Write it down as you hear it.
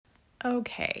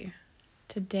Okay,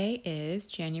 today is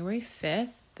January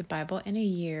 5th, the Bible in a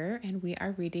year, and we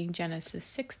are reading Genesis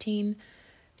 16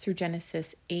 through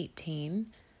Genesis 18,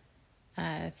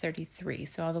 33.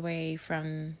 So all the way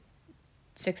from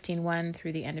 16:1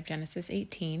 through the end of Genesis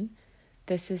 18.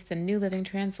 This is the New Living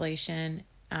Translation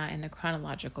in the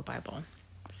Chronological Bible.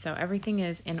 So everything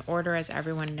is in order as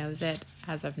everyone knows it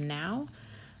as of now.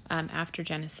 After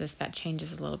Genesis, that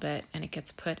changes a little bit, and it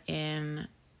gets put in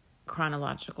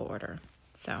chronological order.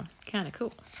 So, kind of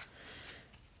cool.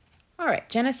 All right,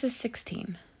 Genesis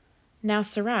 16. Now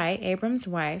Sarai, Abram's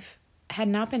wife, had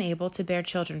not been able to bear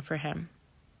children for him,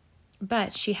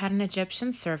 but she had an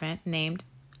Egyptian servant named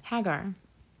Hagar.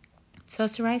 So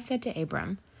Sarai said to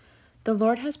Abram, "The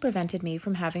Lord has prevented me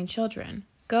from having children.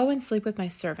 Go and sleep with my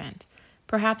servant.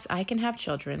 Perhaps I can have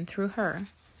children through her."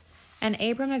 And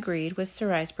Abram agreed with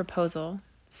Sarai's proposal.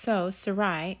 So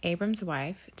Sarai, Abram's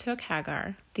wife, took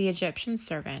Hagar, the Egyptian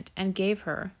servant, and gave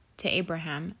her to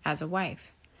Abraham as a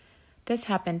wife. This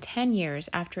happened 10 years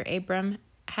after Abram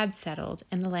had settled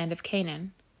in the land of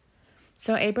Canaan.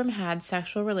 So Abram had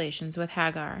sexual relations with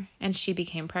Hagar, and she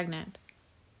became pregnant.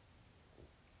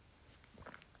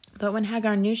 But when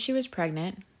Hagar knew she was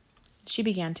pregnant, she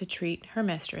began to treat her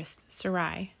mistress,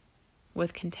 Sarai,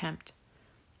 with contempt.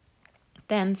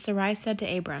 Then Sarai said to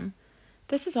Abram,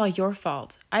 "This is all your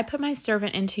fault. I put my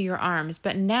servant into your arms,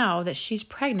 but now that she's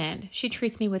pregnant, she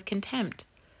treats me with contempt.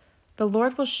 The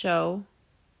Lord will show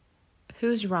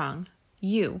who's wrong,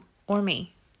 you or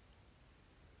me."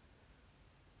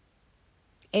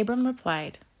 Abram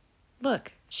replied,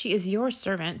 "Look, she is your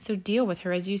servant, so deal with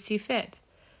her as you see fit."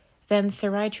 Then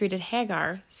Sarai treated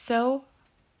Hagar so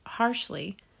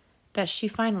harshly that she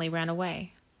finally ran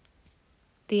away.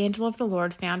 The angel of the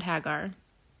Lord found Hagar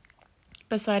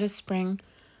beside a spring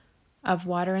of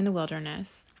water in the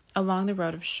wilderness, along the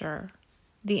road of Shur.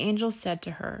 The angel said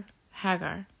to her,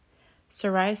 "Hagar,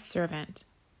 Sarai's servant,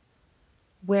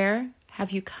 where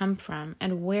have you come from,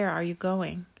 and where are you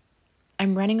going?"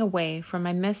 "I'm running away from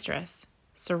my mistress,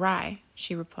 Sarai,"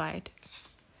 she replied.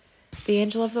 The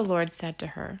angel of the Lord said to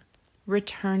her,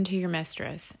 "Return to your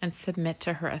mistress and submit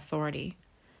to her authority."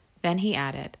 Then he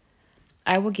added,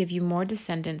 "I will give you more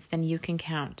descendants than you can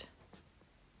count."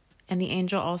 And the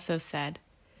angel also said,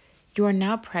 "You are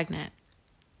now pregnant,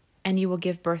 and you will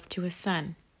give birth to a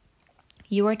son.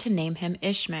 You are to name him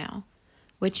Ishmael,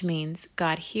 which means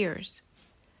God hears,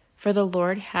 for the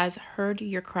Lord has heard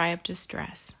your cry of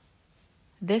distress.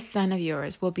 This son of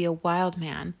yours will be a wild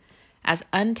man, as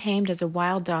untamed as a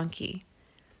wild donkey.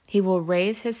 He will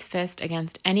raise his fist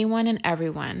against anyone, and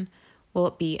everyone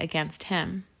will be against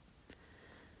him.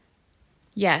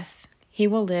 Yes, he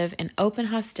will live in open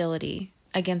hostility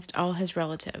against all his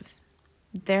relatives."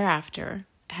 Thereafter,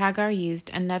 Hagar used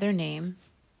another name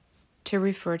to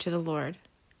refer to the Lord,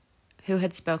 who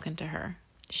had spoken to her.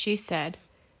 She said,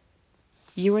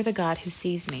 "You are the God who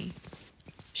sees me."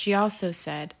 She also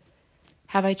said,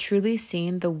 "Have I truly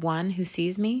seen the one who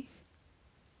sees me?"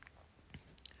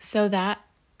 So that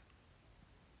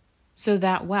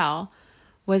well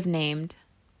was named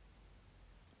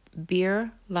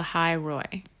Bir Lahai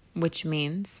Roi, which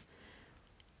means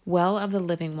well of the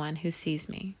living one who sees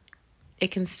me.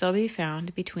 It can still be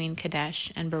found between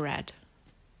Kadesh and Bered.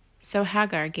 So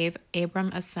Hagar gave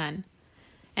Abram a son,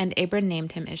 and Abram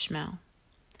named him Ishmael.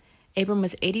 Abram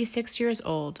was 86 years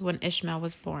old when Ishmael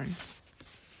was born.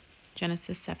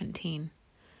 Genesis 17.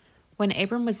 When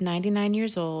Abram was 99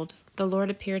 years old, the Lord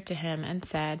appeared to him and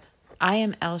said, "I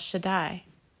am El Shaddai,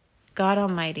 God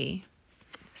Almighty.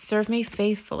 Serve me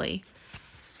faithfully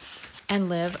and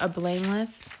live a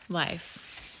blameless life.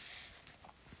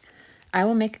 I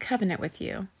will make a covenant with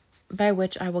you, by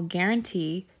which I will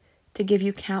guarantee to give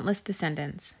you countless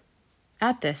descendants."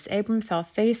 At this, Abram fell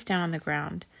face down on the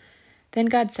ground. Then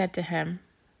God said to him,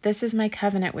 "This is my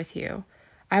covenant with you.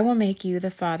 I will make you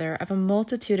the father of a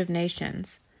multitude of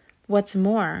nations. What's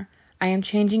more, I am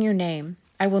changing your name.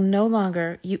 It will no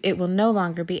longer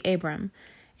be Abram.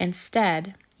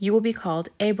 Instead, you will be called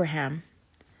Abraham,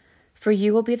 for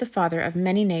you will be the father of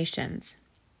many nations.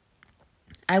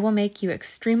 I will make you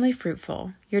extremely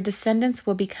fruitful. Your descendants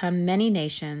will become many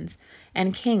nations,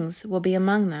 and kings will be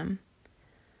among them.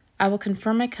 I will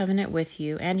confirm my covenant with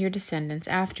you and your descendants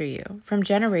after you, from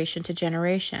generation to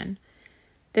generation.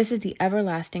 This is the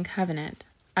everlasting covenant.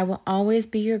 I will always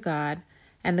be your God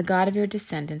and the God of your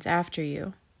descendants after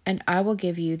you, and I will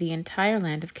give you the entire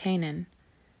land of Canaan,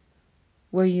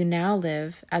 where you now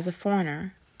live as a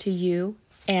foreigner, to you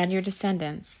and your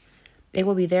descendants. It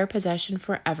will be their possession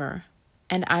forever,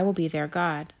 and I will be their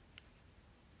God."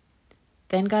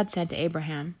 Then God said to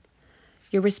Abraham,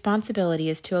 Your responsibility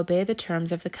is to obey the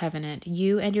terms of the covenant.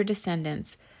 You and your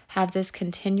descendants have this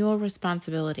continual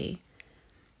responsibility.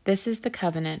 This is the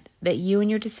covenant that you and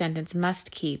your descendants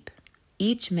must keep.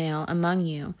 Each male among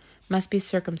you must be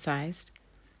circumcised.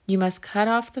 You must cut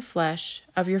off the flesh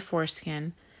of your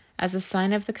foreskin as a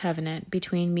sign of the covenant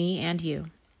between me and you.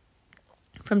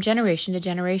 From generation to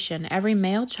generation, every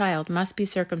male child must be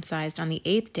circumcised on the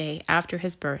 8th day after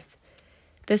his birth.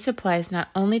 This applies not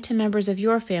only to members of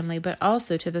your family, but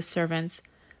also to the servants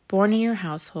born in your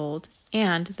household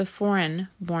and the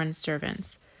foreign-born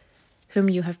servants whom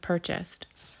you have purchased.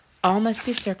 All must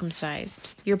be circumcised.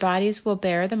 Your bodies will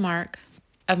bear the mark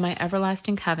of my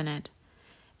everlasting covenant.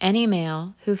 Any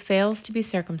male who fails to be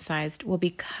circumcised will be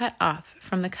cut off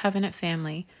from the covenant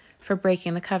family for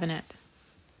breaking the covenant.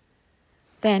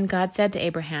 Then God said to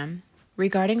Abraham,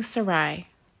 regarding Sarai,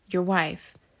 your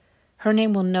wife, her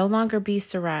name will no longer be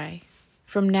Sarai.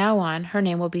 From now on, her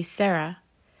name will be Sarah,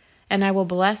 and I will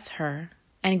bless her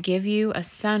and give you a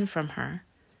son from her.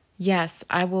 Yes,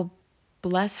 I will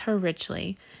bless her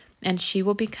richly, and she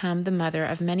will become the mother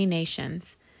of many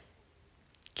nations.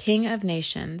 King of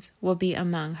nations will be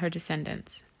among her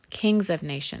descendants. Kings of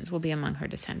nations will be among her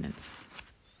descendants.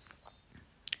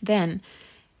 Then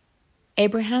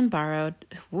Abraham bowed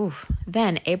to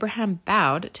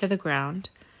the ground,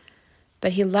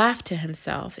 but he laughed to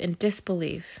himself in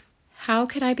disbelief. How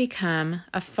could I become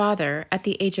a father at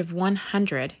the age of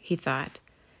 100, he thought.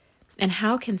 And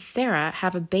how can Sarah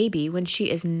have a baby when she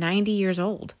is 90 years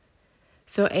old?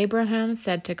 So Abraham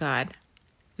said to God,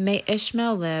 may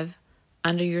Ishmael live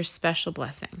under your special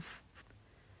blessing.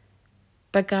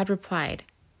 But God replied,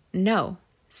 no,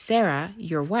 Sarah,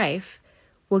 your wife,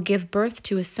 will give birth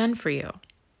to a son for you.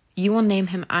 You will name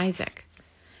him Isaac,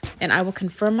 and I will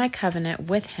confirm my covenant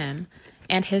with him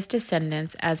and his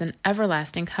descendants as an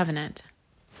everlasting covenant.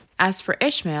 As for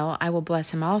Ishmael, I will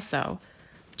bless him also,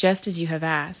 just as you have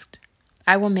asked.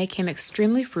 I will make him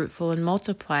extremely fruitful and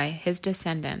multiply his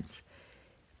descendants.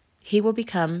 He will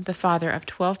become the father of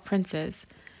 12 princes,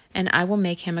 and I will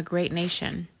make him a great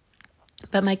nation.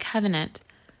 But my covenant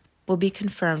will be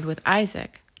confirmed with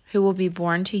Isaac, who will be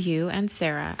born to you and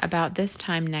Sarah about this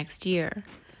time next year.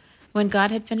 When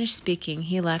God had finished speaking,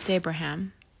 he left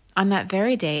Abraham. On that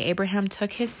very day, Abraham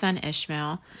took his son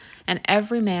Ishmael and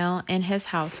every male in his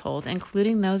household,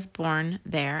 including those born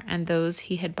there and those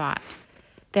he had bought.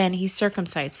 Then he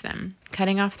circumcised them,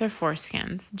 cutting off their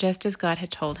foreskins, just as God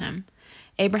had told him.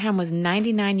 Abraham was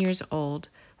 99 years old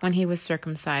when he was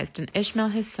circumcised, and Ishmael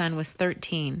his son was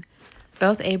 13.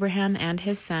 Both Abraham and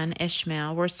his son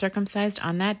Ishmael were circumcised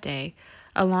on that day,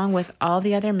 along with all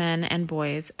the other men and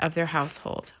boys of their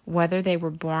household, whether they were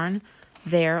born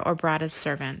there or brought as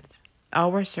servants.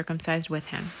 All were circumcised with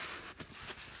him.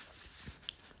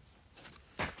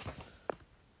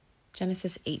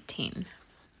 Genesis 18.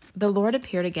 The Lord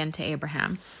appeared again to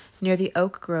Abraham near the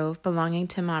oak grove belonging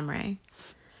to Mamre.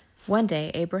 One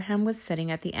day Abraham was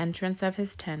sitting at the entrance of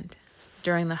his tent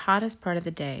during the hottest part of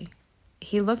the day.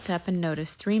 He looked up and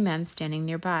noticed 3 men standing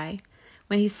nearby.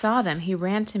 When he saw them, he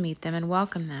ran to meet them and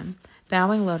welcomed them,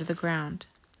 bowing low to the ground.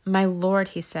 My Lord,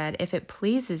 he said, if it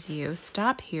pleases you,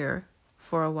 stop here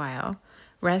for a while.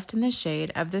 Rest in the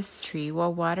shade of this tree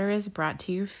while water is brought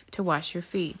to you to wash your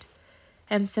feet.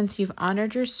 And since you've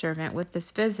honored your servant with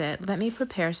this visit, let me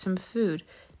prepare some food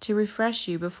to refresh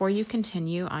you before you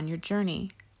continue on your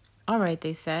journey. All right,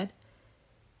 they said.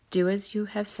 Do as you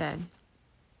have said.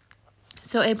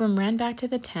 So Abram ran back to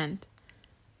the tent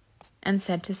and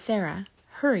said to Sarah,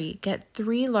 hurry, get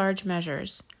 3 large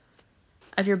measures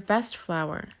of your best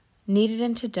flour, knead it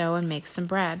into dough, and make some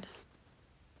bread.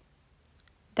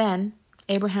 Then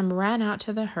Abraham ran out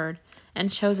to the herd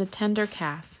and chose a tender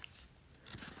calf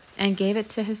and gave it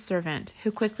to his servant,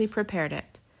 who quickly prepared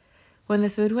it. When the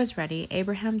food was ready,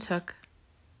 Abraham took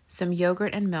some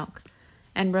yogurt and milk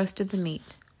and roasted the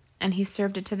meat, and he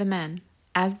served it to the men.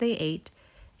 As they ate,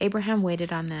 Abraham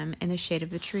waited on them in the shade of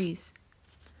the trees.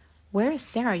 Where is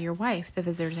Sarah, your wife? The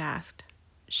visitors asked.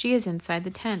 She is inside the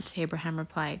tent, Abraham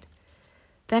replied.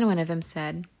 Then one of them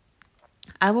said,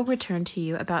 I will return to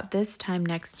you about this time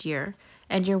next year,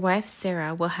 and your wife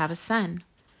Sarah will have a son.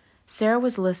 Sarah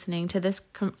was listening to this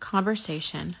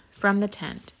conversation from the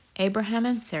tent. Abraham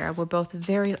and Sarah were both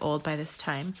very old by this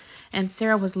time, and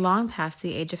Sarah was long past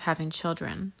the age of having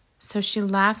children. So she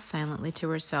laughed silently to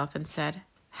herself and said,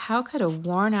 How could a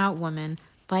worn-out woman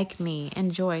like me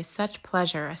enjoy such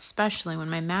pleasure, especially when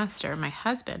my master, my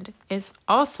husband, is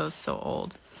also so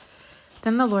old?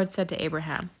 Then the Lord said to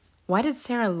Abraham, Why did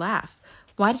Sarah laugh?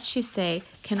 Why did she say,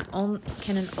 Can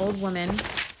an old woman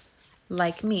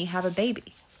like me have a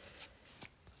baby?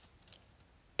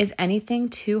 Is anything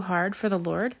too hard for the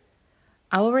Lord?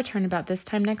 I will return about this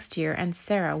time next year, and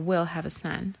Sarah will have a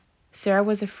son." Sarah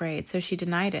was afraid, so she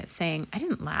denied it, saying, "I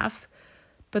didn't laugh."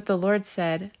 But the Lord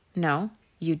said, "No,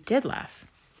 you did laugh."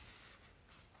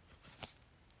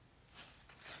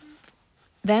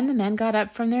 Then the men got up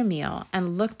from their meal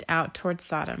and looked out toward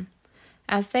Sodom.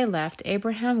 As they left,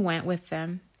 Abraham went with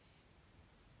them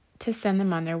to send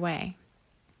them on their way.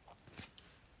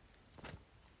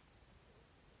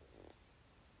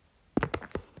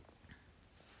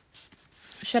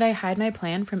 "Should I hide my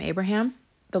plan from Abraham?"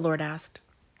 the Lord asked.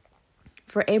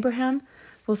 "For Abraham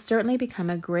will certainly become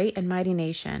a great and mighty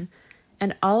nation,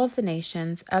 and all of the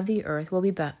nations of the earth will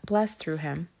be blessed through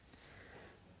him.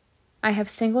 I have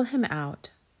singled him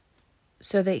out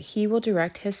so that he will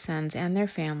direct his sons and their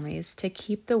families to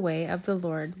keep the way of the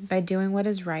Lord by doing what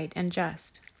is right and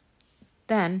just.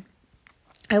 Then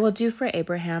I will do for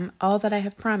Abraham all that I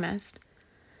have promised."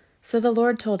 So the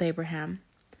Lord told Abraham,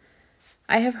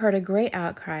 "I have heard a great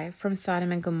outcry from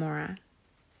Sodom and Gomorrah.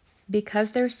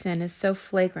 Because their sin is so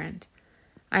flagrant,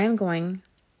 I am going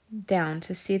down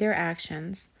to see if their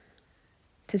actions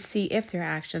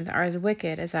are as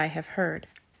wicked as I have heard.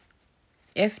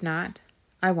 If not,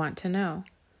 I want to know."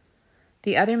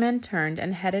 The other men turned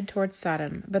and headed toward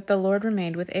Sodom, but the Lord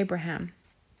remained with Abraham.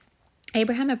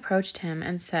 Abraham approached him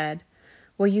and said,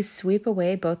 "Will you sweep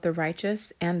away both the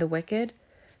righteous and the wicked?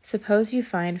 Suppose you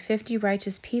find 50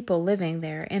 righteous people living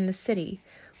there in the city.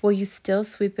 Will you still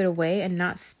sweep it away and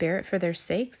not spare it for their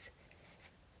sakes?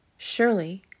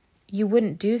 Surely you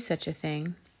wouldn't do such a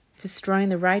thing, destroying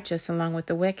the righteous along with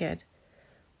the wicked.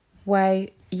 Why,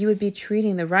 you would be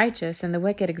treating the righteous and the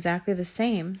wicked exactly the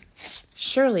same.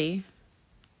 Surely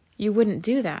you wouldn't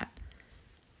do that.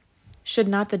 Should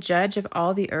not the judge of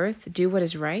all the earth do what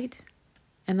is right?"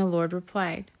 And the Lord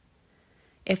replied,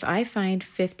 "If I find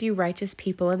 50 righteous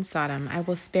people in Sodom, I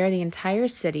will spare the entire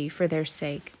city for their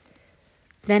sake."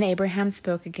 Then Abraham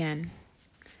spoke again,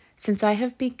 "Since I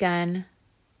have begun,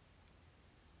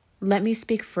 let me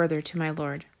speak further to my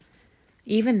Lord,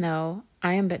 even though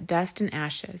I am but dust and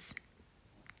ashes.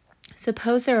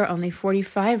 Suppose there are only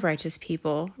 45 righteous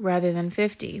people rather than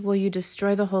 50. Will you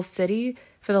destroy the whole city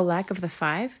for the lack of the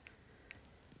 5?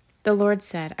 The Lord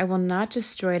said, "I will not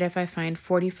destroy it if I find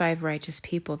 45 righteous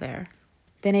people there."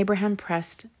 Then Abraham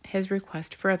pressed his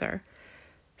request further.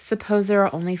 "Suppose there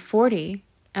are only 40?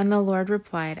 And the Lord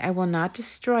replied, "I will not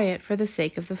destroy it for the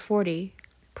sake of the 40.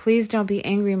 "Please don't be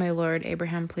angry, my Lord,"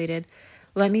 Abraham pleaded.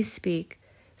 "Let me speak.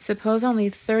 Suppose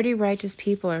only 30 righteous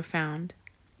people are found."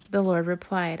 The Lord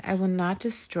replied, "I will not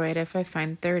destroy it if I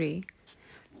find 30.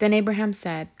 Then Abraham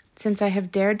said, "Since I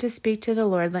have dared to speak to the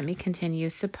Lord, let me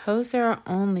continue. Suppose there are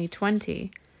only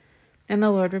 20. And the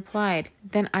Lord replied,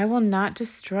 "Then I will not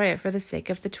destroy it for the sake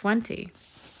of the 20.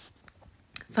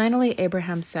 Finally,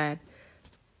 Abraham said,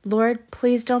 "Lord,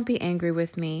 please don't be angry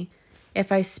with me if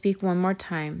I speak one more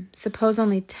time. Suppose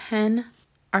only 10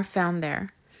 are found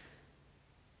there."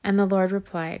 And the Lord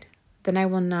replied, "Then I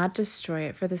will not destroy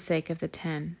it for the sake of the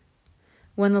 10.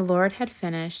 When the Lord had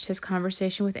finished his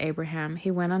conversation with Abraham,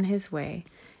 he went on his way,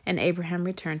 and Abraham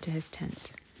returned to his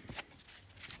tent.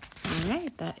 All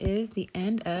right, that is the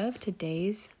end of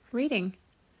today's reading.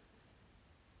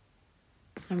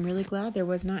 I'm really glad there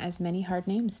was not as many hard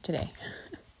names today.